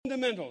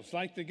fundamentals,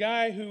 like the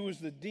guy who was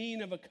the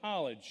dean of a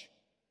college.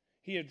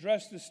 He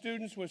addressed the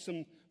students with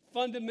some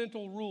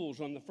fundamental rules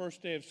on the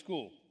first day of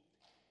school.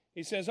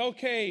 He says,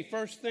 okay,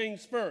 first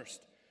things first.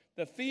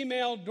 The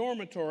female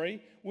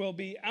dormitory will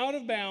be out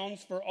of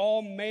bounds for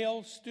all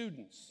male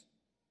students,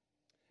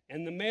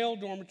 and the male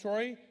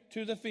dormitory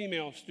to the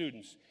female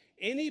students.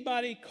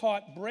 Anybody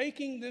caught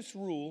breaking this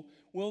rule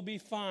will be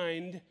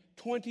fined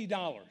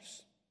 $20.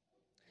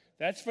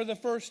 That's for the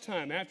first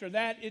time. After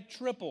that, it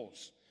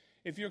triples.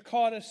 If you're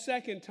caught a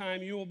second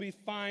time, you will be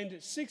fined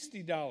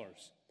 $60.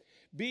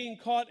 Being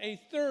caught a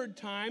third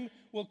time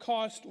will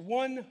cost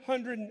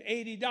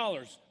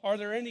 $180. Are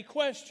there any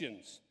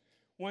questions?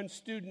 One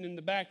student in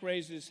the back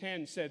raised his hand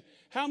and said,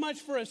 how much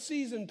for a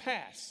season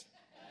pass?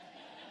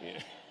 Yeah.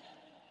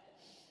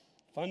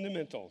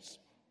 Fundamentals.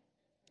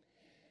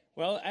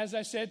 Well, as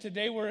I said,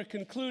 today we're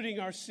concluding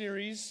our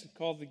series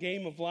called The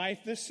Game of Life.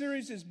 This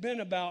series has been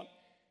about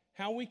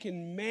how we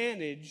can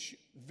manage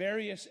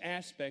various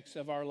aspects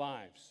of our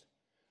lives,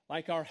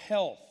 like our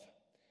health,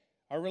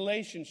 our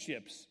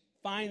relationships,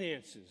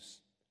 finances,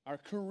 our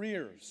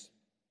careers.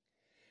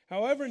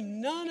 However,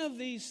 none of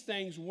these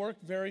things work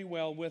very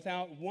well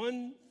without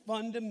one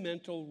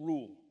fundamental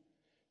rule.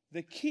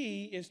 The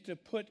key is to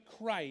put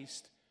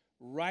Christ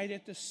right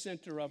at the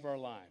center of our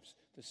lives,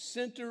 the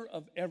center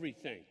of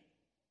everything.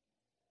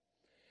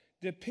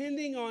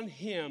 Depending on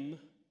Him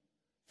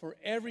for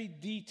every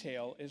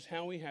detail is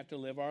how we have to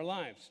live our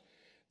lives.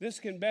 This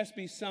can best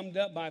be summed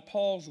up by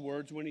Paul's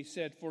words when he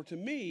said, for to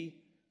me,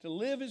 to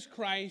live is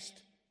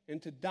Christ,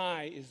 and to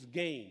die is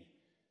gain.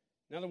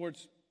 In other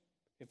words,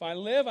 if I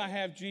live, I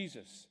have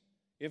Jesus.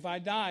 If I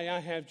die, I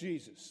have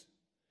Jesus.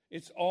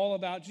 It's all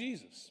about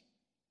Jesus.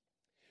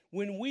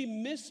 When we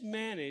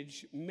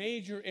mismanage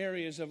major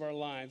areas of our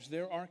lives,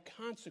 there are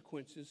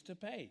consequences to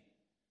pay.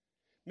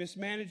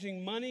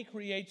 Mismanaging money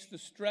creates the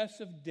stress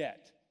of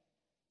debt.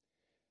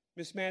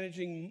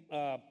 Mismanaging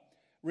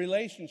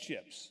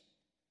relationships,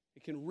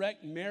 it can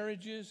wreck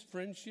marriages,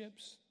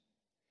 friendships.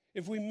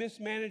 If we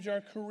mismanage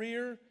our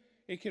career,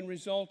 it can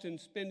result in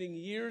spending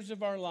years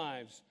of our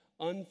lives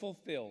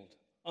unfulfilled,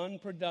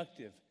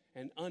 unproductive,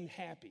 and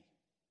unhappy.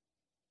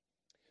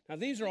 Now,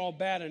 these are all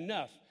bad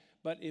enough,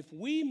 but if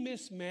we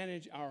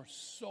mismanage our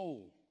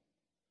soul,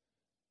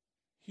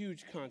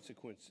 huge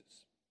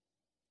consequences.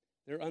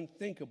 They're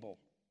unthinkable,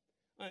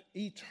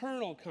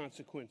 eternal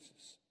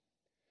consequences.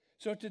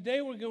 So today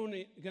we're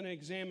going to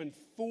examine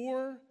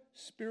 4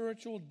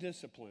 spiritual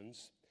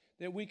disciplines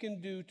that we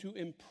can do to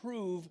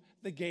improve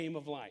the game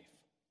of life.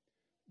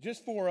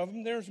 Just 4 of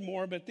them. There's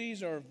more, but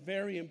these are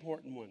very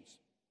important ones.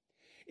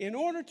 In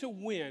order to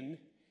win,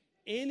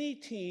 any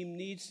team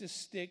needs to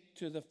stick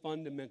to the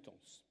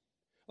fundamentals,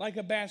 like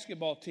a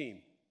basketball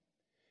team.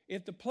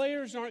 If the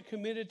players aren't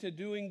committed to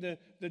doing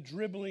the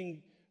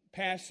dribbling,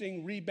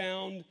 passing,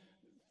 rebound,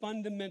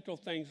 fundamental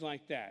things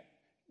like that,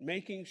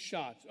 making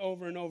shots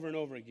over and over and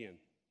over again,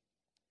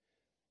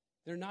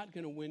 they're not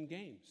going to win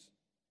games.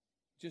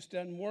 It just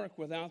doesn't work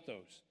without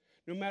those.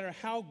 No matter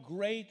how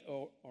great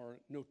or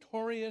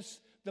notorious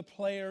the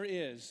player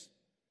is,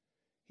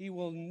 he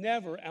will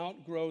never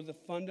outgrow the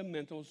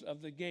fundamentals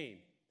of the game.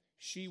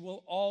 She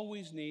will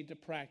always need to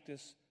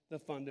practice the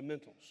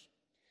fundamentals.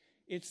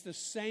 It's the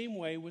same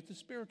way with the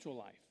spiritual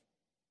life.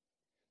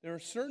 There are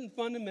certain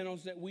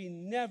fundamentals that we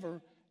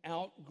never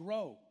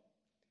outgrow.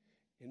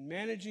 And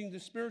managing the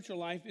spiritual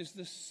life is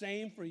the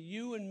same for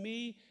you and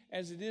me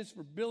as it is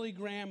for Billy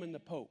Graham and the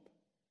Pope.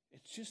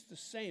 It's just the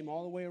same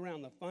all the way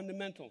around, the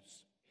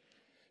fundamentals.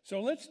 So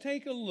let's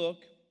take a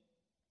look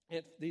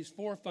at these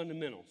 4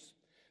 fundamentals.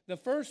 The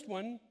first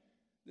one,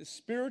 the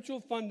spiritual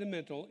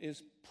fundamental,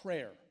 is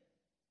prayer.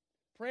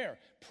 Prayer.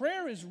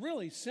 Prayer is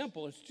really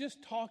simple. It's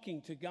just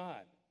talking to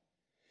God.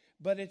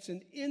 But it's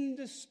an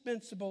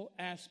indispensable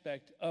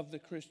aspect of the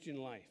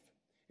Christian life.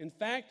 In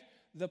fact,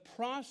 the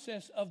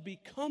process of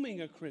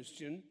becoming a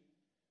Christian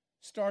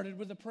started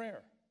with a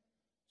prayer.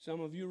 Some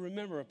of you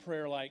remember a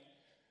prayer like,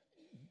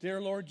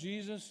 Dear Lord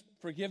Jesus,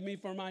 forgive me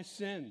for my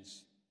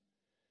sins.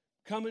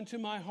 Come into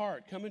my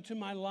heart, come into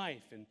my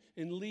life,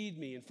 and lead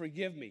me and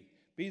forgive me.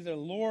 Be the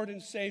Lord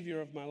and Savior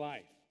of my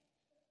life.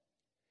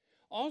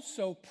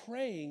 Also,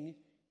 praying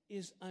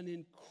is an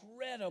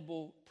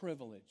incredible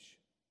privilege.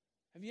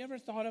 Have you ever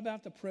thought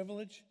about the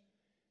privilege?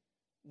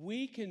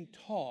 We can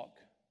talk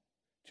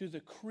to the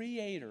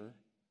Creator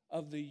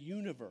of the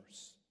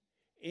universe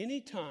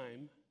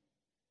anytime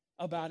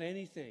about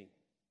anything.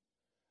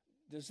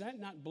 Does that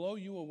not blow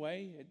you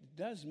away? It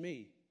does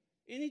me.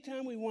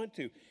 Anytime we want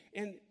to.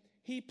 And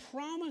He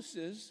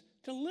promises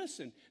to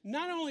listen.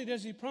 Not only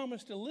does He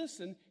promise to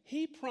listen,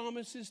 He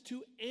promises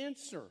to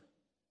answer.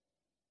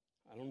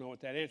 I don't know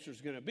what that answer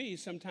is going to be.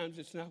 Sometimes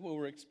it's not what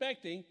we're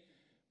expecting.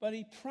 But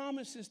He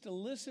promises to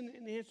listen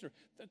and answer.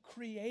 The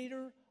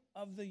Creator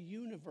of the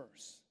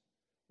universe.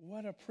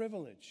 What a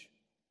privilege.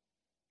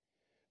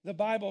 The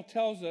Bible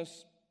tells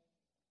us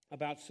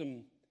about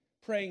some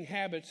praying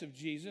habits of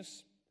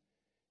Jesus.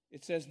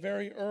 It says,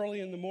 very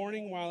early in the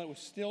morning, while it was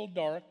still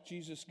dark,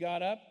 Jesus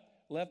got up,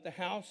 left the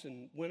house,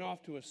 and went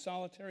off to a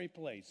solitary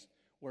place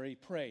where He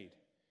prayed.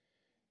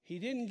 He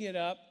didn't get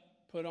up,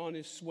 put on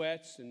his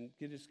sweats, and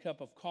get his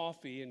cup of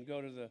coffee and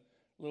go to the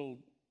little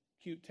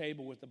cute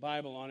table with the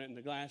Bible on it and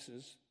the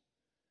glasses.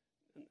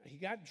 He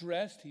got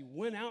dressed. He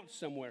went out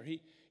somewhere.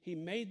 He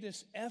made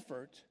this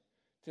effort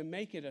to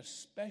make it a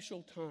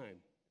special time.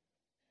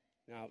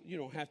 Now, you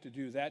don't have to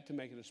do that to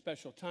make it a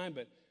special time,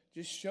 but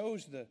just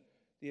shows the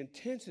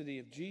intensity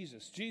of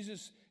Jesus.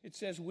 Jesus, it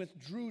says,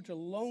 withdrew to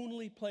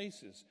lonely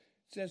places.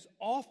 It says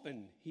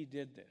often he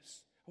did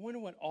this. I wonder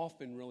what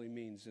often really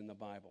means in the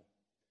Bible.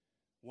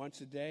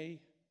 Once a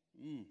day?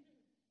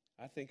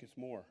 I think it's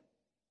more.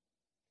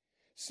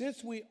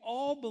 Since we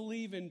all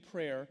believe in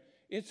prayer,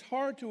 it's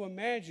hard to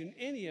imagine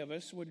any of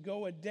us would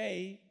go a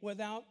day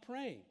without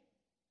praying.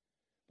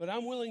 But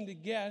I'm willing to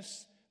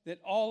guess that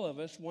all of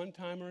us, one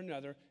time or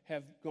another,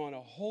 have gone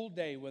a whole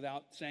day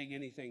without saying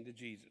anything to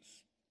Jesus.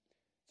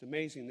 It's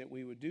amazing that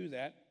we would do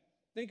that.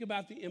 Think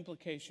about the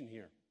implication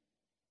here.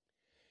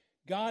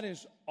 God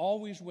is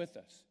always with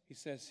us. He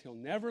says he'll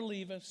never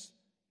leave us,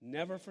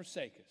 never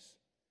forsake us.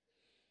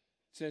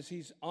 It says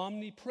he's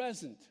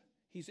omnipresent.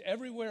 He's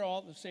everywhere all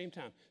at the same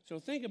time. So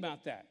think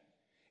about that.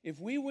 If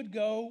we would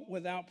go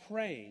without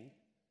praying,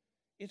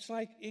 it's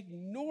like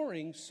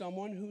ignoring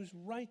someone who's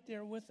right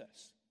there with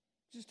us.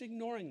 Just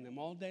ignoring them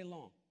all day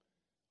long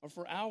or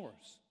for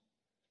hours.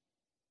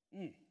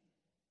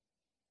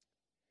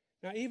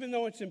 Now, even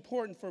though it's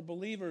important for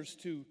believers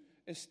to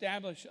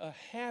establish a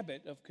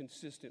habit of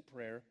consistent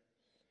prayer,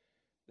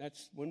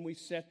 that's when we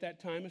set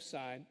that time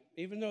aside.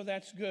 Even though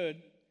that's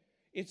good,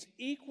 it's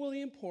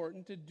equally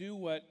important to do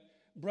what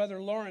Brother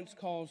Lawrence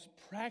calls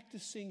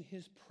practicing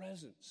his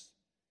presence.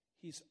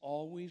 He's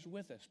always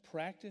with us.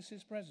 Practice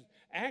his presence.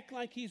 Act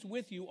like he's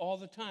with you all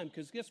the time,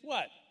 because guess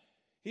what?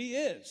 He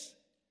is.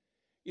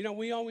 You know,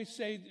 we always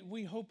say,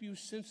 we hope you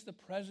sense the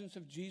presence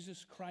of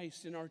Jesus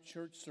Christ in our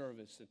church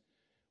service. And,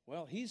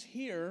 well, he's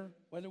here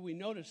whether we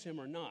notice him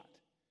or not.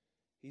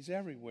 He's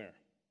everywhere.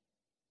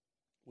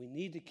 We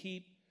need to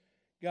keep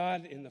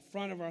God in the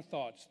front of our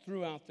thoughts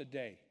throughout the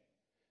day.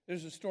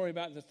 There's a story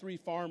about the three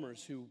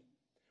farmers who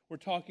were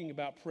talking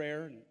about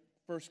prayer. And the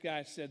first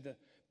guy said, the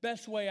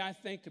best way I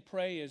think to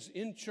pray is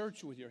in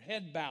church with your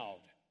head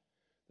bowed.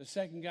 The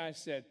second guy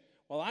said,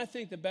 well, I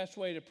think the best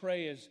way to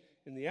pray is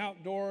in the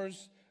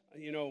outdoors,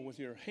 with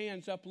your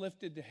hands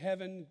uplifted to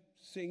heaven,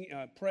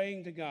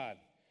 praying to God.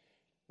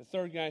 The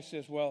third guy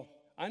says, well,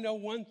 I know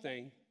one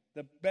thing.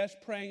 The best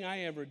praying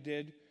I ever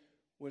did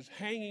was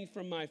hanging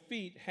from my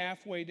feet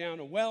halfway down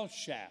a well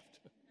shaft.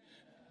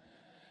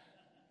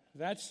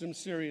 That's some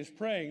serious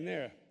praying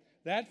there.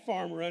 That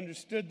farmer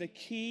understood the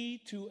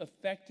key to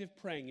effective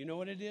praying. You know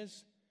what it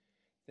is?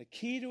 The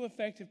key to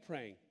effective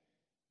praying,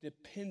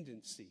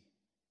 dependency.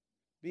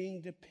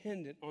 Being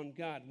dependent on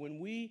God. When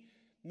we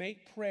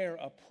make prayer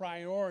a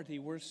priority,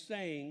 we're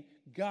saying,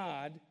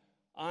 God,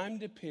 I'm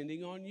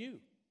depending on you.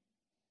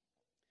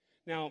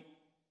 Now,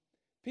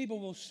 people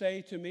will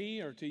say to me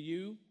or to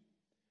you,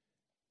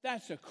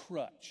 that's a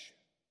crutch.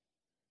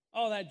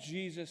 Oh, that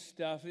Jesus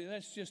stuff,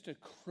 that's just a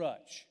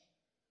crutch.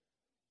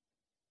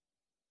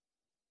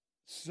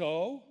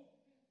 So,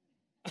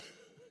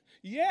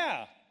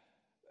 yeah.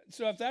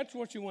 So if that's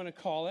what you want to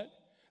call it,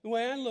 the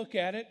way I look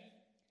at it,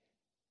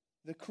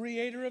 the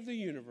creator of the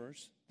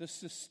universe, the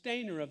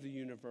sustainer of the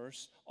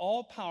universe,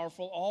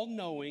 all-powerful,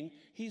 all-knowing,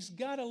 he's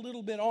got a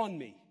little bit on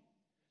me.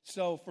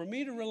 So for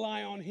me to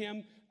rely on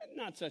him,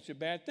 not such a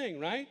bad thing,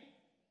 right?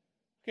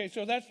 Okay,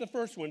 so that's the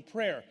first one,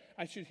 prayer.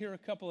 I should hear a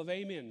couple of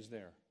amens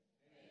there.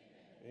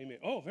 Amen.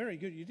 Oh, very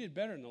good. You did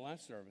better in the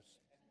last service.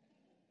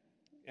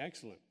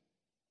 Excellent.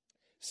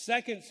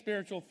 Second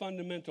spiritual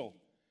fundamental,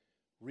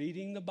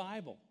 reading the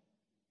Bible.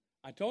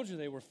 I told you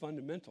they were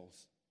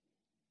fundamentals.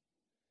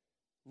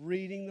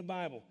 Reading the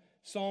Bible.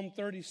 Psalm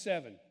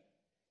 37.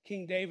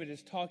 King David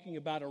is talking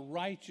about a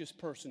righteous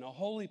person, a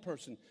holy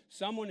person,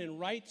 someone in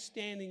right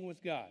standing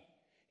with God.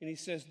 And he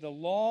says, the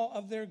law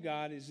of their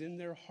God is in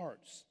their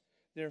hearts.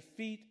 Their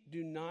feet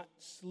do not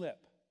slip.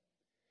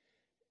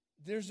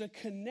 There's a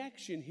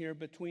connection here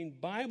between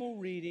Bible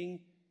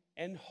reading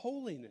and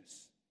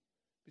holiness.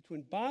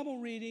 Between Bible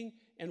reading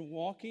and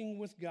walking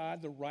with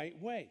God the right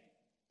way.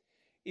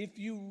 If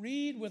you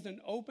read with an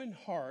open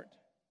heart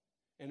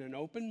and an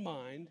open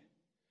mind,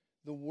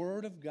 the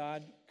Word of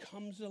God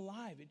comes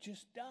alive. It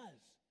just does.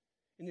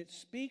 And it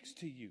speaks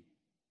to you.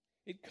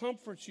 It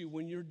comforts you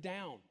when you're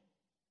down.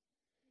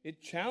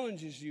 It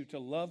challenges you to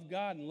love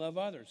God and love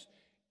others.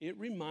 It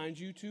reminds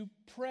you to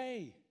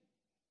pray.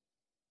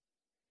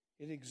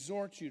 It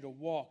exhorts you to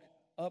walk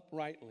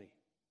uprightly.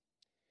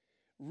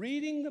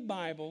 Reading the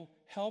Bible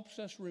helps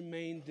us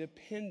remain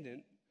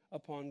dependent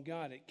upon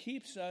God. It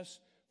keeps us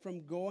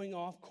from going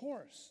off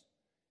course.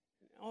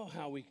 Oh,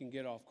 how we can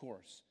get off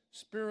course.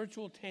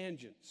 Spiritual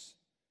tangents.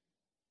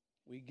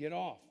 We get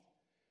off.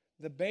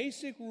 The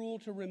basic rule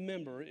to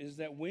remember is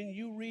that when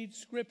you read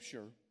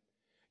Scripture,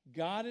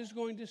 God is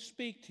going to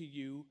speak to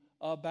you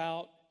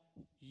about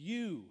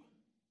you.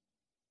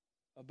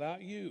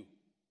 About you.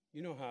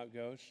 You know how it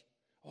goes.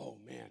 Oh,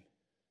 man,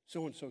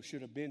 so-and-so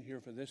should have been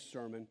here for this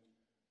sermon.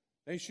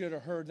 They should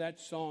have heard that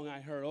song I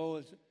heard. Oh,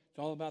 it's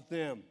all about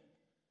them.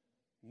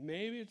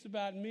 Maybe it's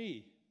about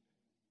me.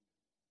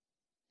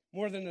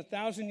 More than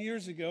 1,000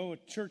 years ago,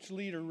 a church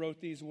leader wrote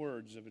these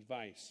words of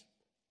advice.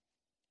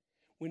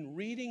 When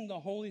reading the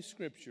Holy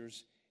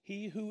Scriptures,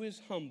 he who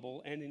is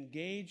humble and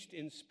engaged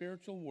in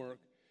spiritual work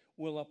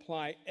will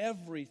apply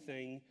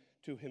everything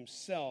to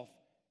himself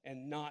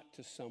and not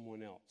to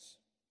someone else.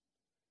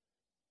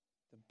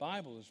 The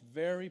Bible is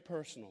very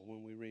personal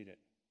when we read it.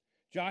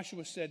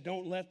 Joshua said,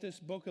 don't let this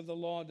book of the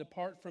law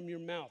depart from your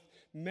mouth.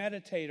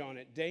 Meditate on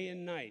it day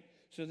and night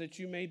so that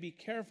you may be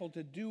careful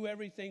to do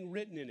everything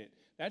written in it.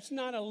 That's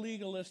not a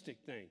legalistic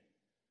thing.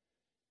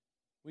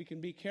 We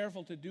can be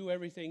careful to do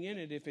everything in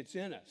it if it's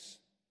in us.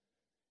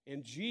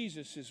 And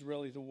Jesus is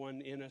really the one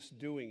in us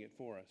doing it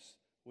for us.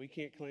 We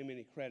can't claim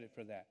any credit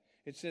for that.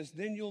 It says,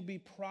 then you'll be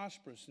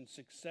prosperous and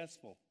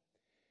successful.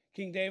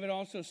 King David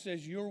also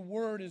says, your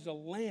word is a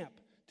lamp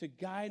to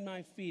guide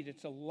my feet.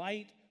 It's a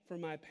light for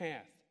my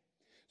path.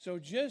 So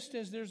just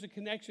as there's a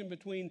connection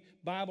between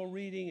Bible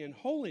reading and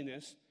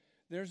holiness,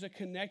 there's a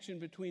connection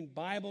between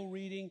Bible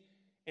reading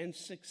and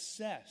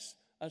success,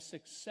 a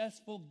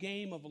successful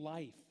game of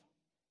life.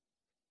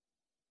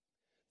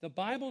 The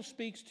Bible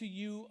speaks to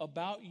you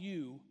about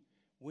you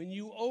when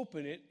you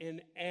open it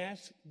and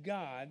ask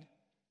God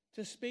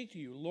to speak to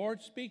you.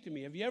 Lord, speak to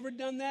me. Have you ever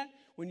done that?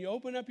 When you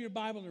open up your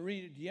Bible to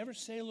read it, do you ever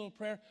say a little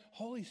prayer?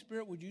 Holy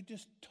Spirit, would you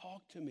just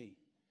talk to me?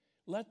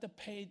 Let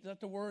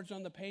the words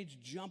on the page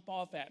jump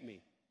off at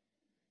me.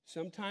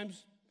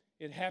 Sometimes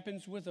it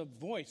happens with a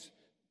voice.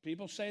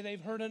 People say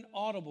they've heard an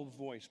audible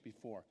voice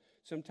before.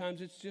 Sometimes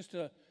it's just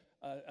a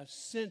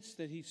sense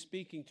that he's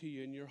speaking to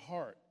you in your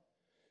heart.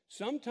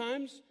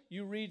 Sometimes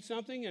you read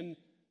something and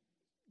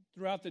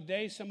throughout the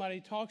day somebody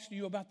talks to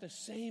you about the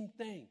same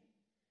thing.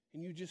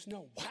 And you just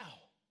know, wow,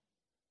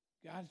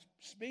 God's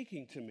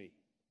speaking to me.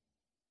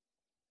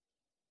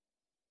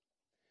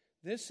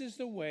 This is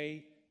the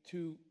way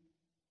to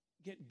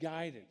get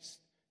guidance,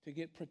 to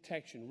get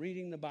protection,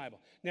 reading the Bible.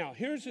 Now,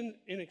 here's an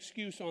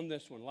excuse on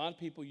this one. A lot of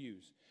people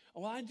use.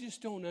 Well, I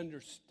just don't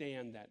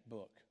understand that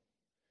book.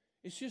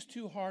 It's just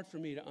too hard for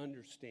me to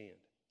understand.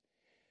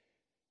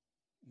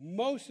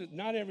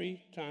 Not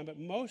every time, but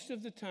most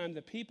of the time,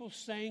 the people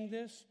saying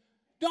this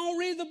don't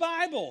read the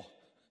Bible.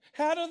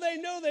 How do they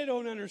know they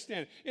don't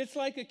understand? It's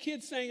like a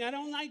kid saying, I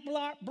don't like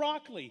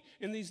broccoli,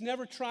 and he's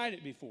never tried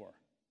it before.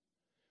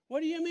 What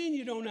do you mean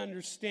you don't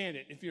understand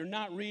it if you're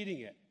not reading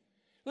it?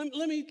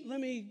 Let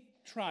me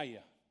try you.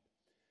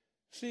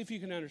 See if you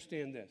can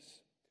understand this.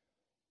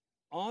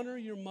 Honor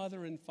your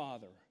mother and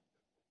father.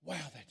 Wow,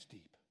 that's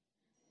deep.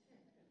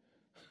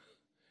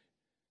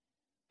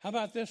 How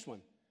about this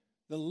one?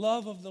 The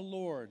love of the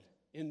Lord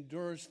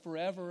endures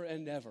forever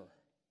and ever.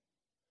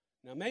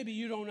 Now, maybe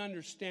you don't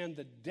understand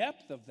the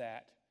depth of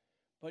that,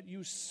 but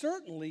you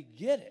certainly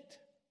get it.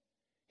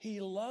 He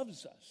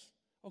loves us.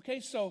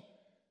 Okay, so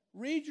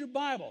read your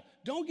Bible.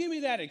 Don't give me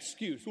that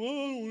excuse. Well,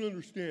 I don't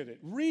understand it.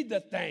 Read the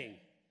thing.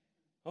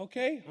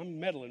 Okay? I'm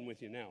meddling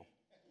with you now.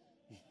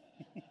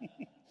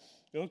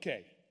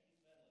 Okay.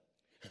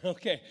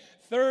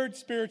 Third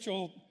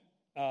spiritual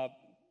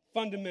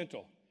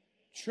fundamental.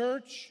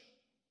 Church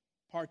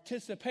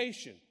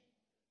participation.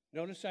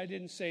 Notice I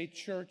didn't say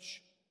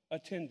church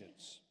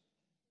attendance.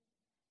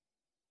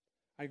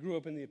 I grew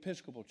up in the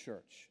Episcopal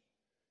church,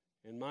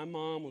 and my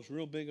mom was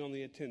real big on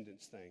the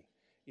attendance thing.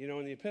 You know,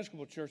 in the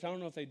Episcopal church, I don't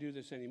know if they do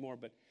this anymore,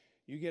 but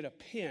you get a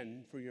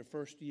pin for your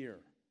first year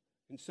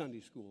in Sunday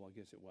school, I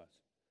guess it was.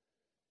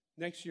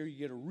 Next year, you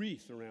get a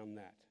wreath around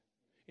that.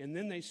 And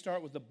then they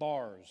start with the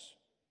bars.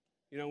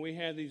 You know, we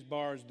had these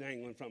bars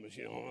dangling from us.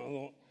 You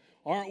know,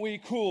 aren't we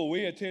cool?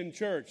 We attend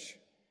church.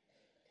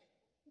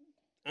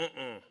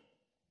 I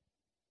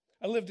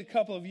lived a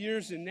couple of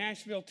years in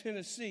Nashville,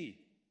 Tennessee.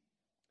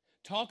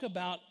 Talk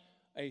about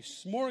a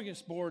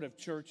smorgasbord of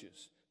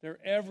churches. They're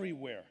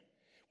everywhere.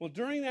 Well,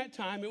 during that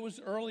time, it was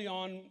early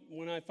on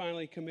when I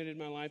finally committed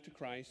my life to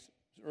Christ.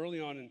 It was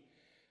early on,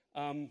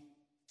 and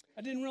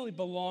I didn't really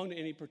belong to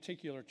any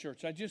particular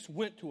church. I just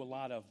went to a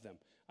lot of them.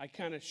 I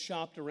kind of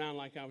shopped around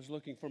like I was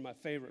looking for my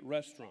favorite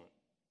restaurant.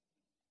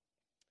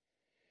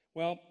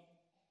 Well,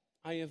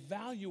 I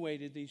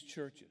evaluated these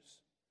churches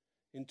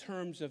in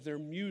terms of their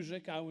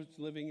music. I was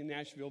living in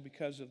Nashville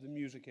because of the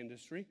music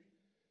industry.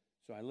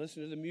 So I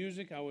listened to the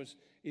music. I was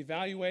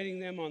evaluating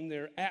them on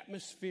their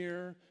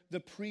atmosphere, the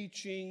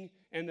preaching,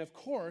 and of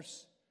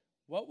course,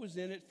 what was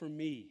in it for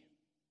me?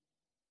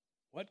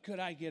 What could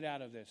I get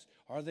out of this?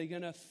 Are they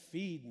going to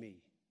feed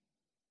me?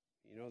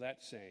 You know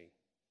that saying.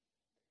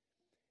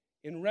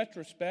 In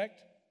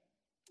retrospect,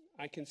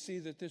 I can see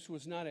that this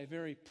was not a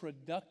very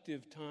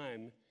productive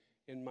time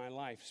in my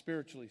life,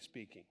 spiritually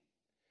speaking.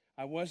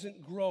 I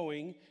wasn't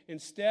growing.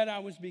 Instead, I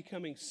was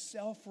becoming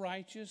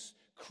self-righteous,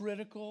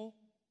 critical.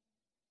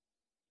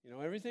 You know,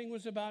 everything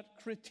was about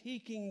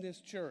critiquing this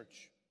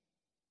church.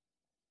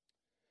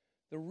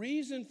 The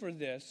reason for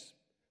this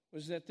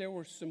was that there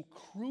were some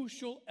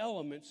crucial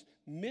elements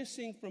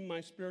missing from my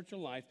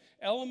spiritual life,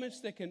 elements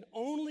that can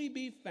only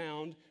be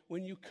found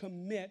when you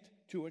commit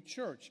to a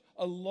church,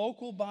 a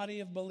local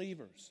body of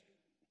believers.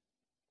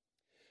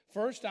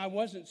 First, I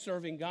wasn't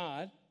serving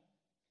God.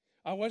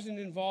 I wasn't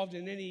involved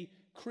in any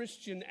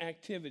Christian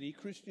activity,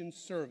 Christian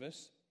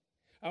service.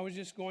 I was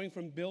just going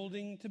from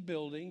building to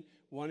building,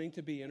 wanting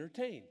to be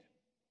entertained.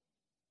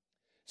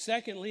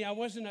 Secondly, I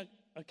wasn't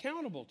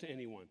accountable to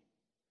anyone.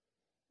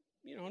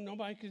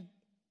 Nobody could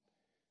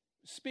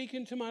speak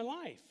into my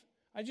life.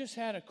 I just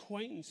had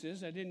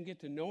acquaintances. I didn't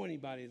get to know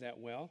anybody that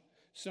well,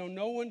 so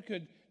no one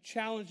could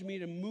challenge me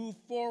to move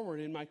forward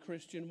in my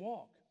Christian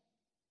walk.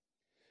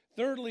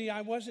 Thirdly,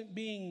 I wasn't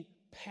being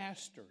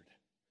pastored.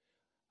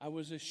 I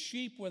was a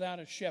sheep without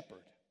a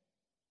shepherd.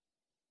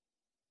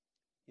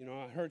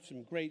 I heard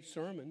some great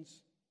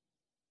sermons,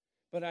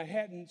 but I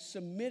hadn't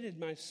submitted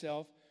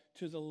myself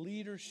to the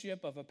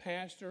leadership of a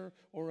pastor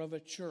or of a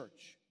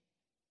church.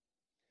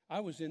 I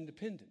was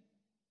independent.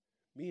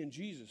 Me and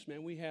Jesus,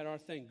 man, we had our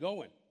thing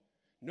going.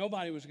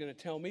 Nobody was going to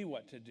tell me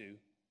what to do.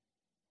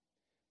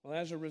 Well,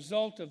 as a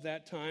result of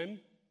that time,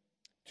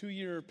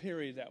 2-year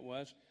period that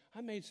was,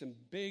 I made some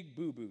big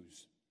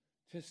boo-boos,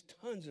 just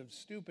tons of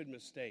stupid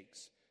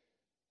mistakes.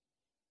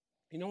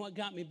 You know what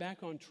got me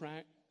back on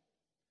track?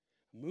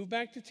 I moved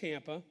back to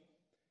Tampa.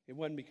 It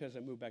wasn't because I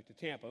moved back to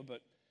Tampa,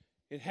 but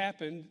it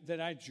happened that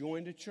I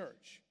joined a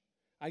church.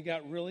 I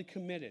got really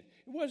committed.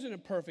 It wasn't a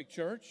perfect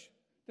church.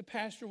 The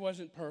pastor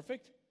wasn't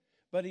perfect,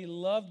 but he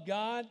loved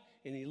God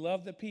and he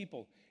loved the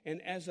people.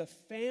 And as a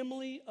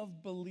family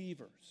of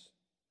believers,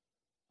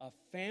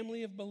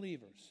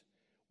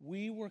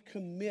 we were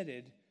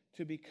committed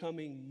to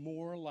becoming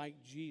more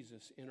like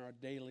Jesus in our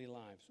daily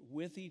lives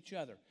with each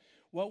other.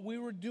 What we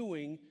were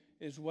doing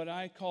is what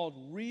I called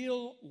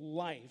real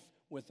life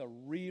with a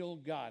real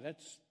God.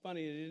 That's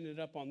funny, it ended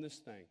up on this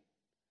thing.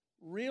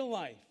 Real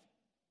life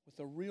with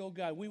a real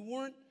God. We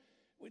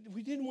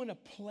didn't want to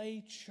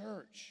play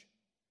church.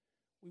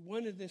 We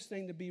wanted this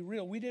thing to be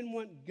real. We didn't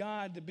want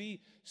God to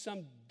be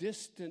some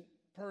distant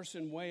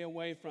person way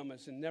away from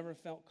us and never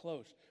felt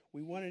close.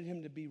 We wanted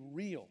him to be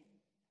real.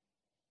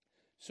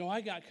 So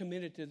I got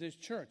committed to this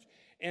church.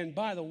 And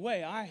by the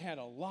way, I had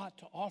a lot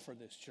to offer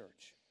this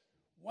church.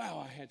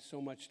 Wow, I had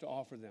so much to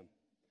offer them.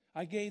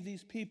 I gave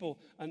these people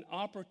an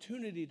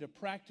opportunity to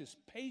practice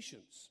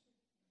patience.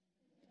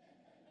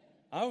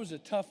 I was a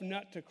tough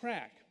nut to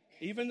crack.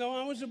 Even though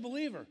I was a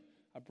believer,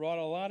 I brought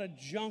a lot of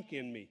junk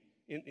in me,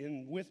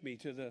 with me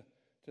to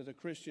the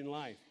Christian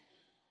life.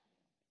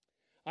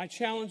 I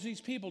challenged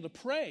these people to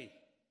pray.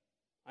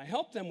 I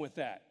helped them with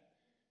that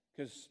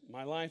because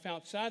my life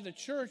outside the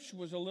church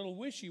was a little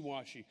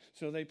wishy-washy,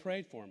 so they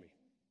prayed for me.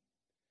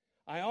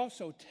 I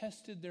also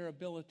tested their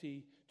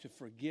ability to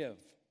forgive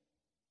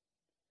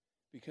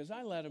because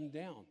I let them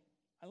down.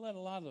 I let a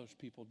lot of those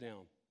people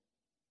down.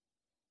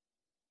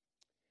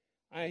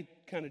 I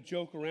kind of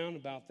joke around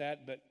about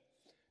that, but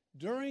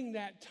during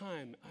that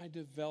time, I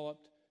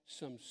developed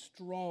some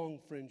strong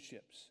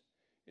friendships,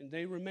 and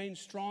they remain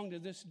strong to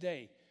this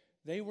day.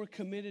 They were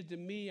committed to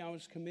me. I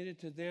was committed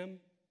to them.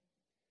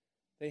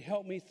 They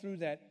helped me through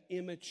that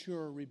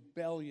immature,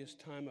 rebellious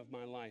time of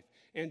my life.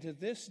 And to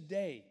this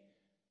day,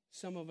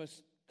 some of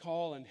us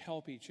call and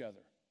help each other.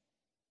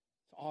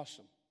 It's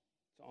awesome.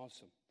 It's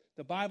awesome.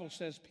 The Bible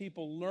says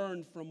people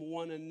learn from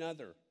one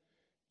another,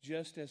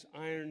 just as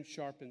iron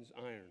sharpens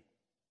iron.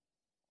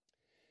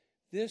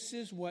 This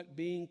is what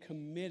being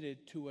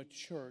committed to a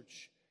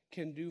church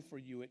can do for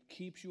you. It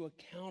keeps you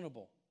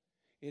accountable.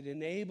 It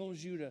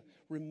enables you to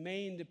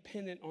remain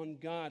dependent on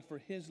God for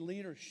his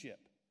leadership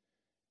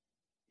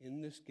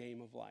in this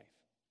game of life.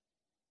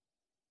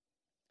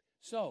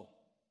 So,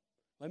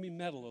 let me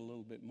meddle a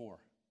little bit more.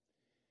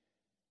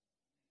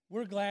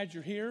 We're glad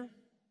you're here,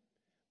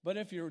 but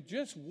if you're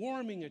just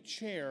warming a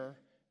chair,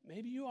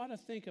 maybe you ought to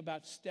think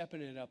about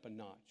stepping it up a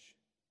notch.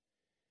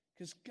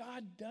 Because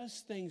God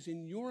does things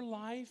in your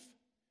life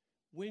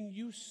when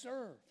you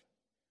serve,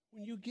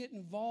 when you get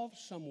involved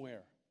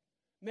somewhere.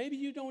 Maybe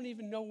you don't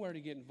even know where to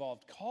get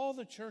involved. Call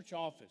the church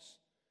office.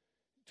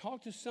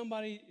 Talk to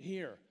somebody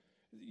here.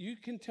 You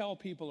can tell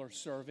people are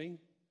serving.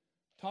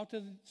 Talk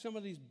to some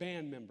of these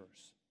band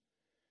members.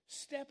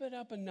 Step it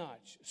up a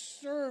notch.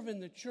 Serve in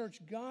the church.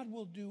 God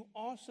will do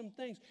awesome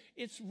things.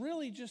 It's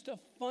really just a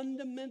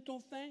fundamental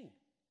thing.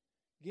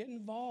 Get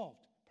involved.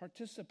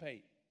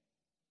 Participate.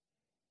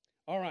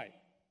 All right.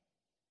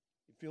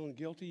 You feeling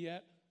guilty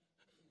yet?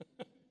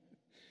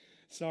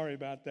 Sorry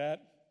about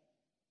that.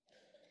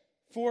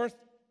 Fourth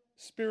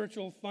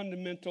spiritual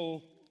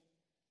fundamental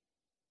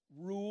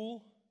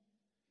rule,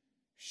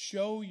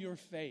 show your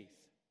faith.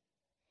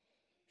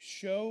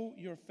 Show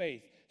your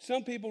faith.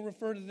 Some people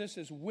refer to this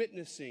as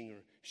witnessing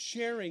or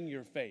sharing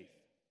your faith.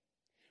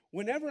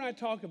 Whenever I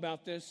talk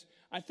about this,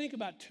 I think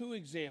about two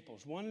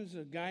examples. One is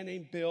a guy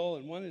named Bill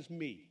and one is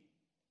me.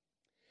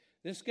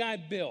 This guy,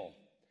 Bill,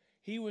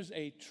 he was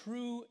a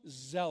true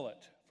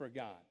zealot for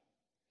God.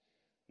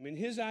 I mean,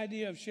 his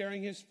idea of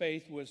sharing his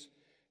faith was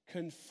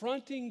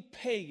confronting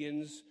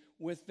pagans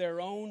with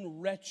their own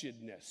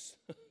wretchedness.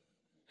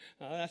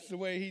 That's the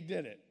way he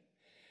did it.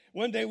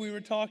 One day we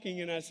were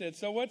talking and I said,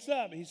 "So what's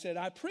up?" He said,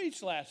 "I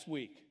preached last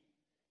week."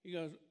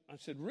 I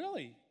said,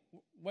 "Really?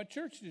 What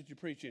church did you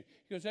preach in?"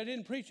 He goes, "I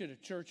didn't preach at a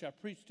church. I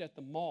preached at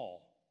the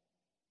mall."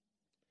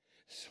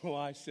 So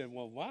I said,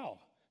 well, wow,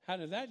 how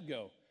did that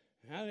go?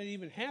 How did it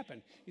even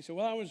happen? He said,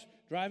 well, I was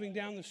driving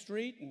down the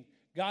street, and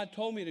God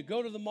told me to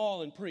go to the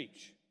mall and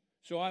preach.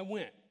 So I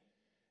went.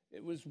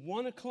 It was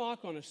 1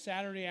 o'clock on a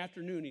Saturday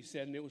afternoon, he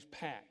said, and it was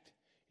packed.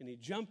 And he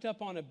jumped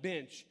up on a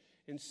bench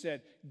and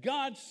said,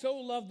 God so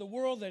loved the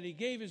world that he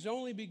gave his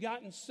only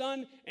begotten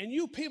son, and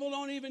you people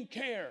don't even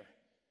care.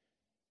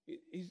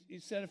 He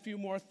said a few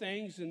more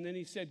things, and then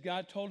he said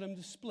God told him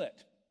to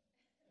split.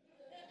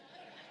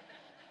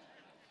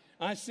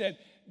 I said,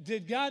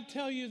 did God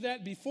tell you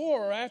that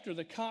before or after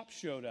the cops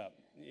showed up?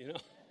 You know,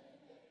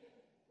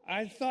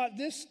 I thought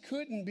this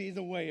couldn't be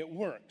the way it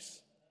works.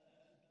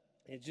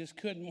 It just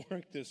couldn't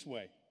work this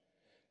way.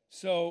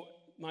 So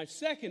my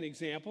second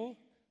example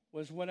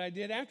was what I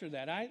did after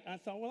that. I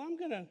thought, well, I'm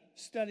going to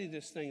study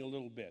this thing a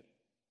little bit.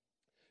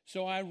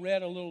 So I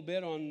read a little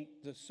bit on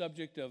the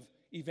subject of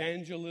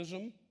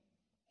evangelism.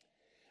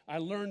 I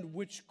learned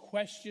which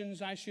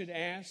questions I should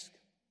ask.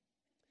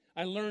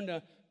 I learned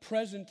a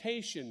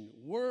presentation,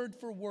 word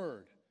for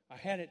word. I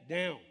had it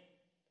down.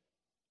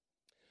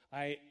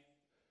 I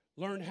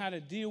learned how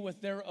to deal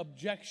with their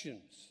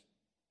objections.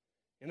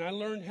 And I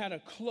learned how to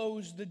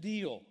close the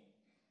deal.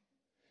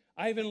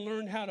 I even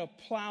learned how to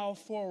plow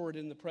forward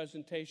in the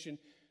presentation,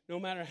 no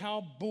matter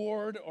how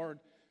bored or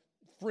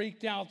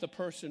freaked out the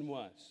person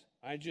was.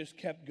 I just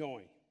kept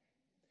going.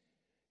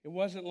 It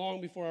wasn't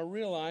long before I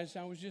realized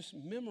I was just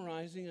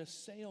memorizing a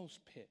sales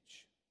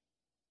pitch.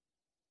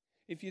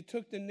 If you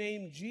took the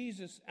name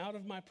Jesus out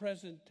of my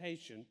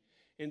presentation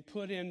and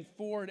put in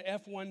Ford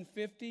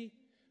F-150,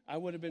 I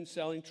would have been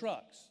selling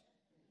trucks.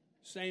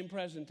 Same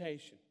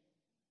presentation.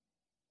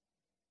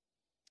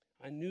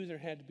 I knew there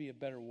had to be a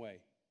better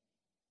way.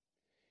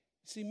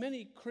 See,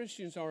 many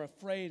Christians are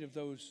afraid of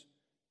those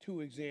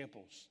two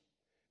examples.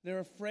 They're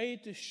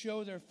afraid to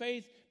show their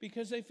faith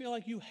because they feel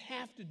like you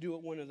have to do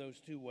it one of those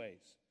two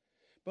ways.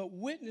 But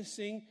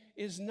witnessing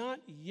is not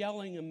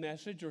yelling a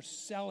message or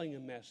selling a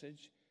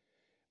message.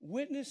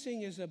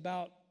 Witnessing is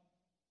about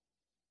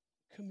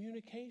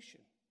communication.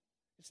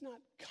 It's not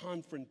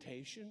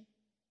confrontation.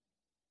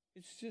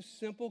 It's just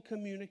simple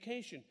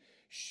communication.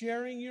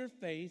 Sharing your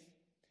faith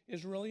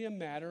is really a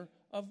matter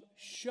of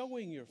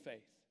showing your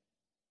faith.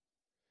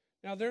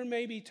 Now, there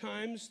may be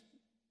times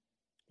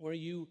where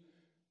you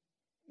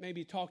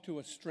maybe talk to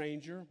a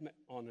stranger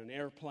on an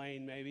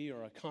airplane maybe,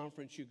 or a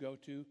conference you go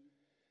to.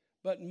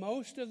 But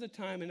most of the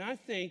time, and I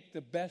think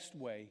the best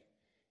way,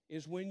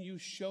 is when you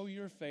show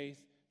your faith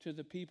to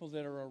the people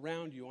that are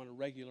around you on a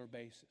regular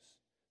basis.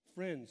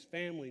 Friends,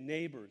 family,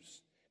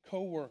 neighbors,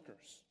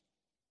 co-workers.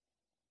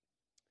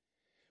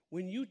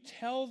 When you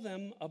tell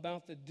them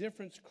about the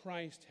difference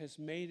Christ has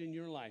made in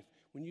your life,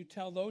 when you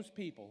tell those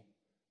people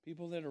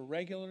that are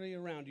regularly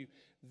around you,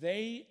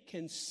 they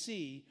can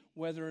see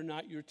whether or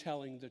not you're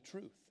telling the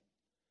truth.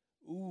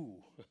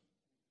 Ooh,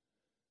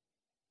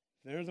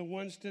 they're the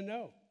ones to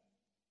know.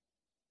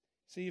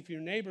 See, if your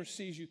neighbor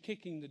sees you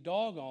kicking the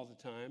dog all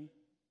the time,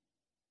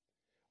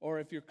 or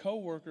if your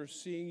coworker's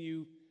seeing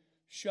you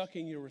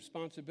shucking your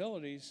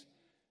responsibilities,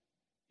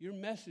 your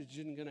message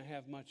isn't going to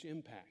have much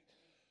impact.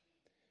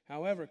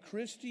 However,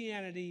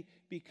 Christianity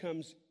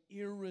becomes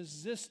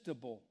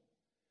irresistible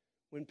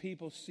when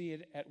people see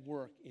it at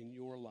work in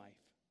your life.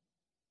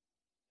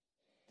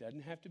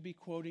 Doesn't have to be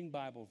quoting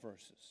Bible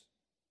verses.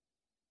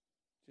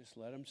 Just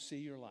let them see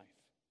your life.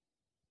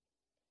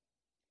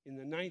 In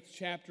the 9th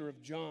chapter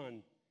of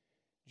John,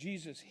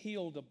 Jesus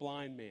healed a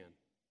blind man.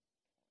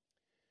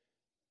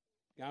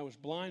 The guy was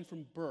blind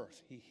from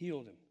birth. He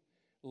healed him.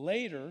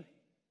 Later,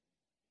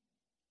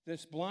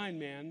 this blind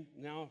man,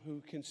 now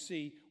who can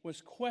see,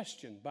 was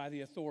questioned by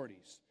the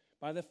authorities,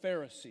 by the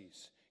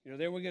Pharisees. You know,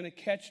 they were going to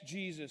catch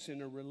Jesus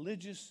in a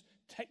religious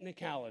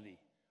technicality.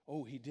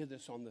 Oh, he did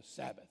this on the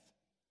Sabbath.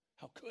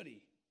 How could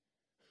he?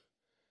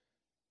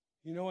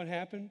 You know what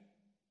happened?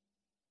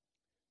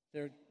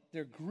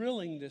 They're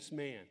grilling this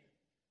man.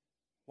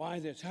 Why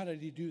this? How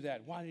did he do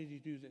that? Why did he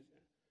do this?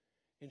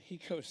 And he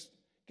goes,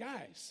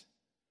 guys,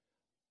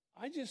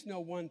 I just know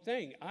one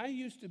thing. I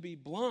used to be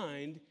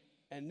blind,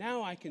 and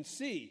now I can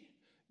see.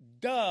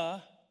 Duh.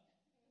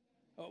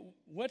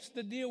 What's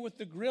the deal with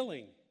the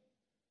grilling?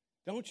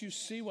 Don't you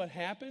see what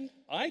happened?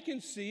 I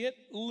can see it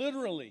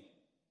literally.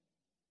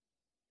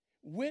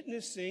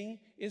 Witnessing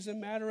is a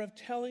matter of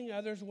telling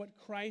others what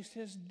Christ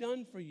has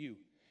done for you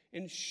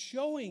and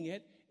showing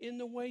it in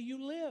the way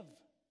you live.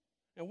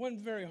 It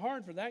wasn't very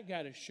hard for that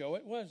guy to show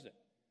it, was it?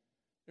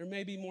 There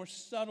may be more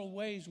subtle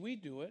ways we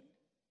do it,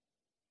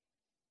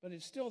 but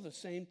it's still the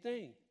same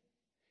thing.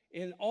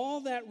 And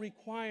all that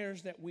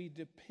requires that we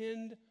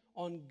depend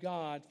on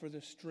God for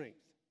the strength.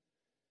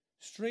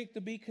 Strength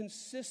to be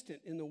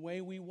consistent in the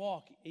way we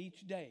walk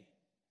each day.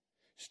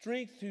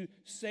 Strength to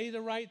say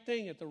the right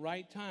thing at the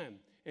right time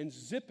and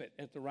zip it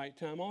at the right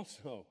time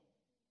also.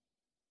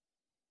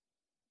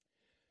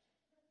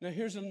 Now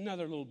here's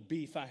another little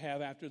beef I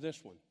have after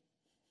this one.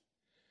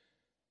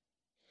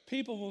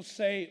 People will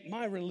say,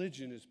 my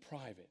religion is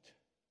private.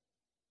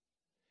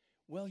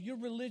 Well, your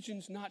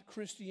religion's not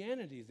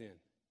Christianity then.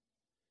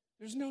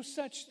 There's no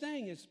such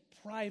thing as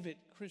private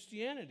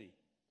Christianity.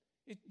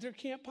 There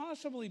can't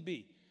possibly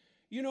be.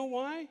 You know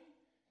why?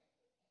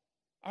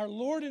 Our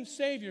Lord and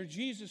Savior,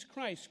 Jesus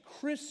Christ,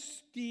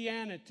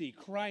 Christianity,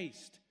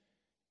 Christ,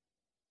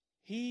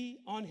 He,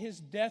 on His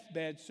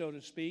deathbed, so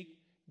to speak,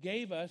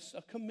 gave us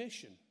a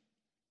commission.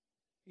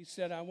 He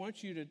said, I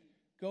want you to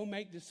go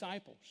make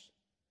disciples.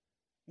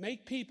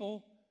 Make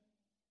people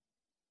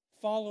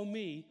follow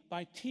me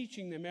by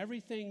teaching them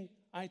everything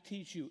I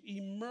teach you.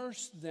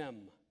 Immerse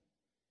them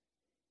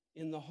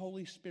in the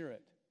Holy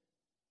Spirit,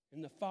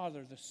 in the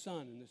Father, the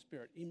Son, and the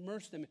Spirit.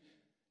 Immerse them.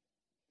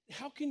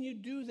 How can you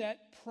do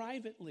that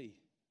privately?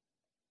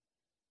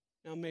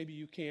 Now, maybe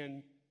you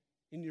can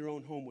in your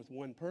own home with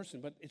one person,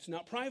 but it's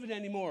not private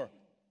anymore.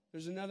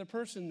 There's another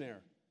person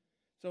there.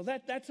 So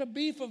that's a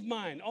beef of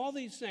mine. All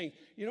these things.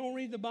 You don't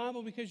read the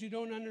Bible because you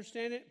don't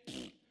understand it.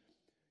 Pfft.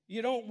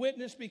 You don't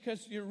witness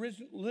because your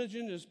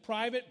religion is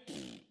private.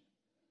 Pfft.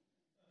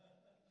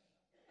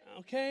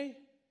 Okay?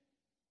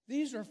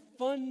 These are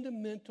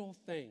fundamental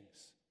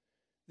things.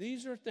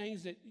 These are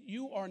things that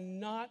you are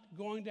not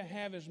going to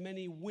have as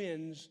many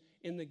wins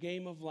in the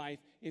game of life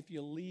if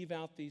you leave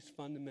out these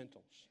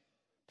fundamentals.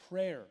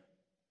 Prayer,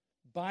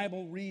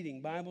 Bible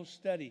reading, Bible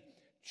study,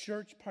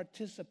 church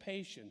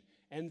participation,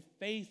 and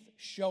faith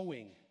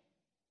showing.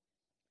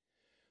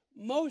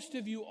 Most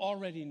of you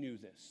already knew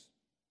this.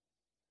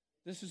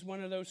 This is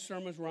one of those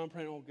sermons where I'm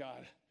praying, oh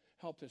God,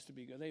 help this to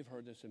be good. They've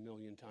heard this a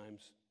million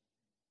times.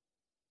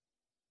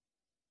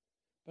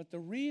 But the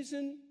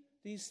reason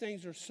these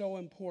things are so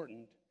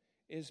important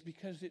is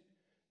because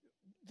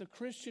the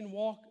Christian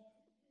walk,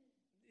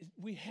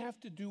 we have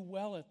to do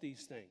well at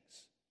these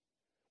things.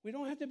 We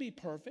don't have to be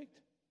perfect.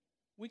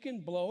 We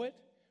can blow it.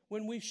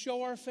 When we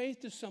show our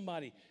faith to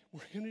somebody,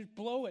 we're going to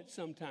blow it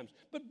sometimes.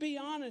 But be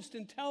honest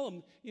and tell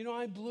them,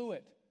 I blew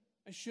it.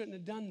 I shouldn't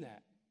have done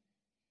that.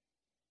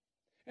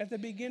 At the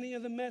beginning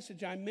of the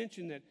message, I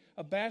mentioned that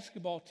a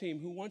basketball team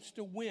who wants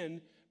to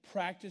win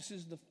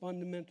practices the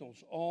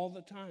fundamentals all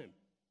the time.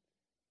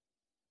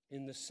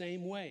 In the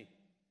same way,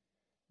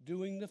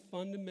 doing the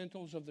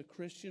fundamentals of the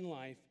Christian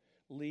life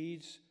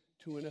leads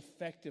to an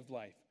effective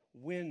life,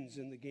 wins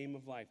in the game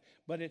of life.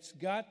 But it's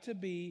got to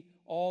be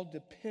all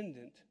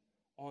dependent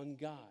on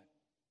God.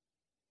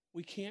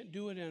 We can't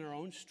do it in our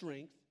own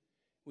strength.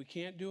 We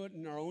can't do it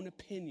in our own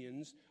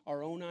opinions,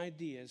 our own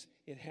ideas.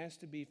 It has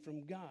to be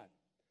from God.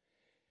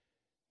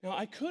 Now,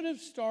 I could have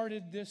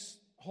started this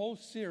whole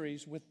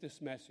series with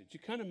this message.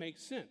 It kind of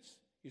makes sense.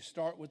 You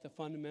start with the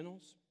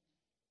fundamentals.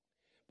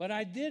 But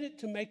I did it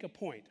to make a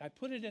point. I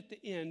put it at the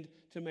end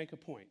to make a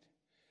point.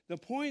 The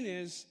point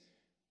is,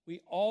 we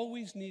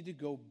always need to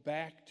go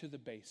back to the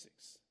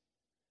basics.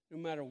 No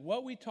matter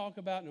what we talk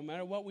about, no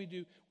matter what we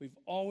do, we've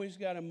always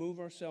got to move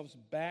ourselves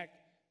back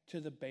to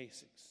the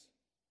basics.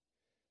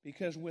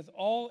 Because with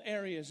all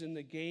areas in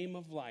the game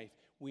of life,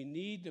 we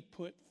need to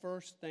put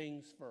first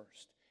things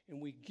first. And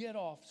we get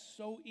off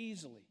so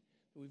easily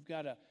that we've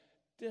got to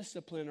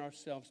discipline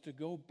ourselves to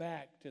go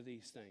back to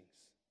these things.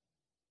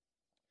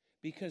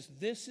 Because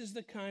this is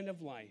the kind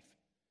of life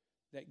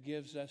that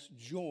gives us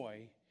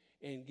joy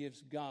and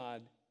gives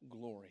God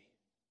glory.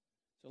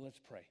 So let's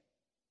pray.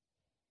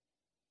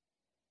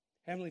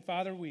 Heavenly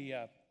Father, we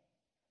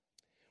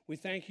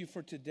thank you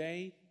for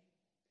today,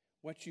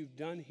 what you've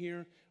done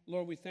here.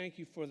 Lord, we thank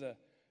you for the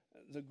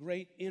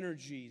great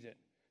energy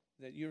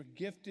that your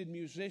gifted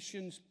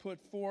musicians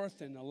put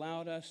forth and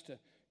allowed us to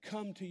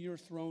come to your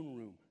throne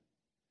room.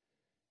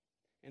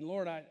 And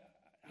Lord,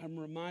 I'm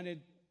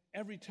reminded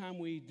every time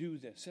we do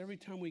this, every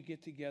time we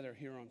get together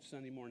here on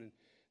Sunday morning,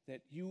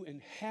 that you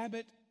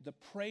inhabit the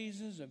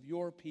praises of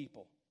your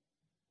people.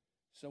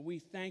 So we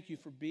thank you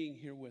for being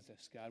here with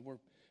us, God. We're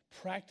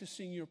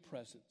practicing your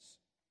presence.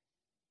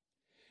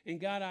 And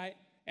God, I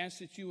ask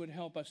that you would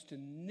help us to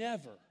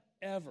never,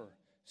 ever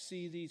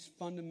see these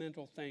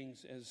fundamental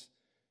things as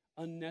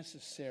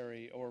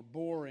unnecessary or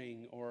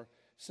boring or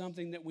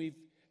something that we've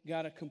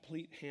got a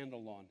complete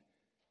handle on.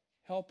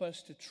 Help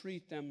us to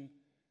treat them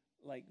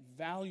like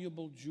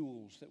valuable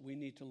jewels that we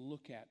need to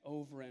look at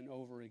over and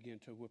over again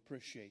to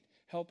appreciate.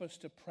 Help us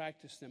to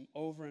practice them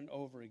over and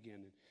over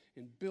again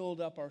and build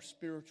up our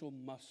spiritual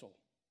muscle.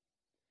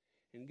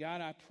 And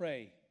God, I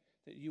pray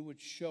that you would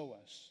show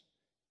us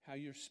how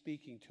you're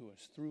speaking to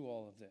us through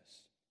all of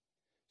this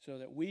so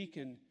that we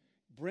can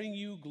bring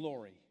you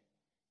glory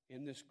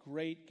in this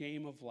great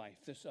game of life,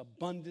 this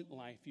abundant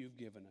life you've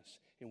given us.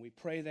 And we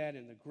pray that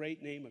in the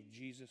great name of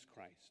Jesus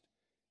Christ.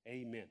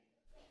 Amen.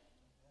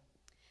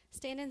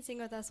 Stand and sing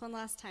with us one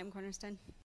last time, Cornerstone.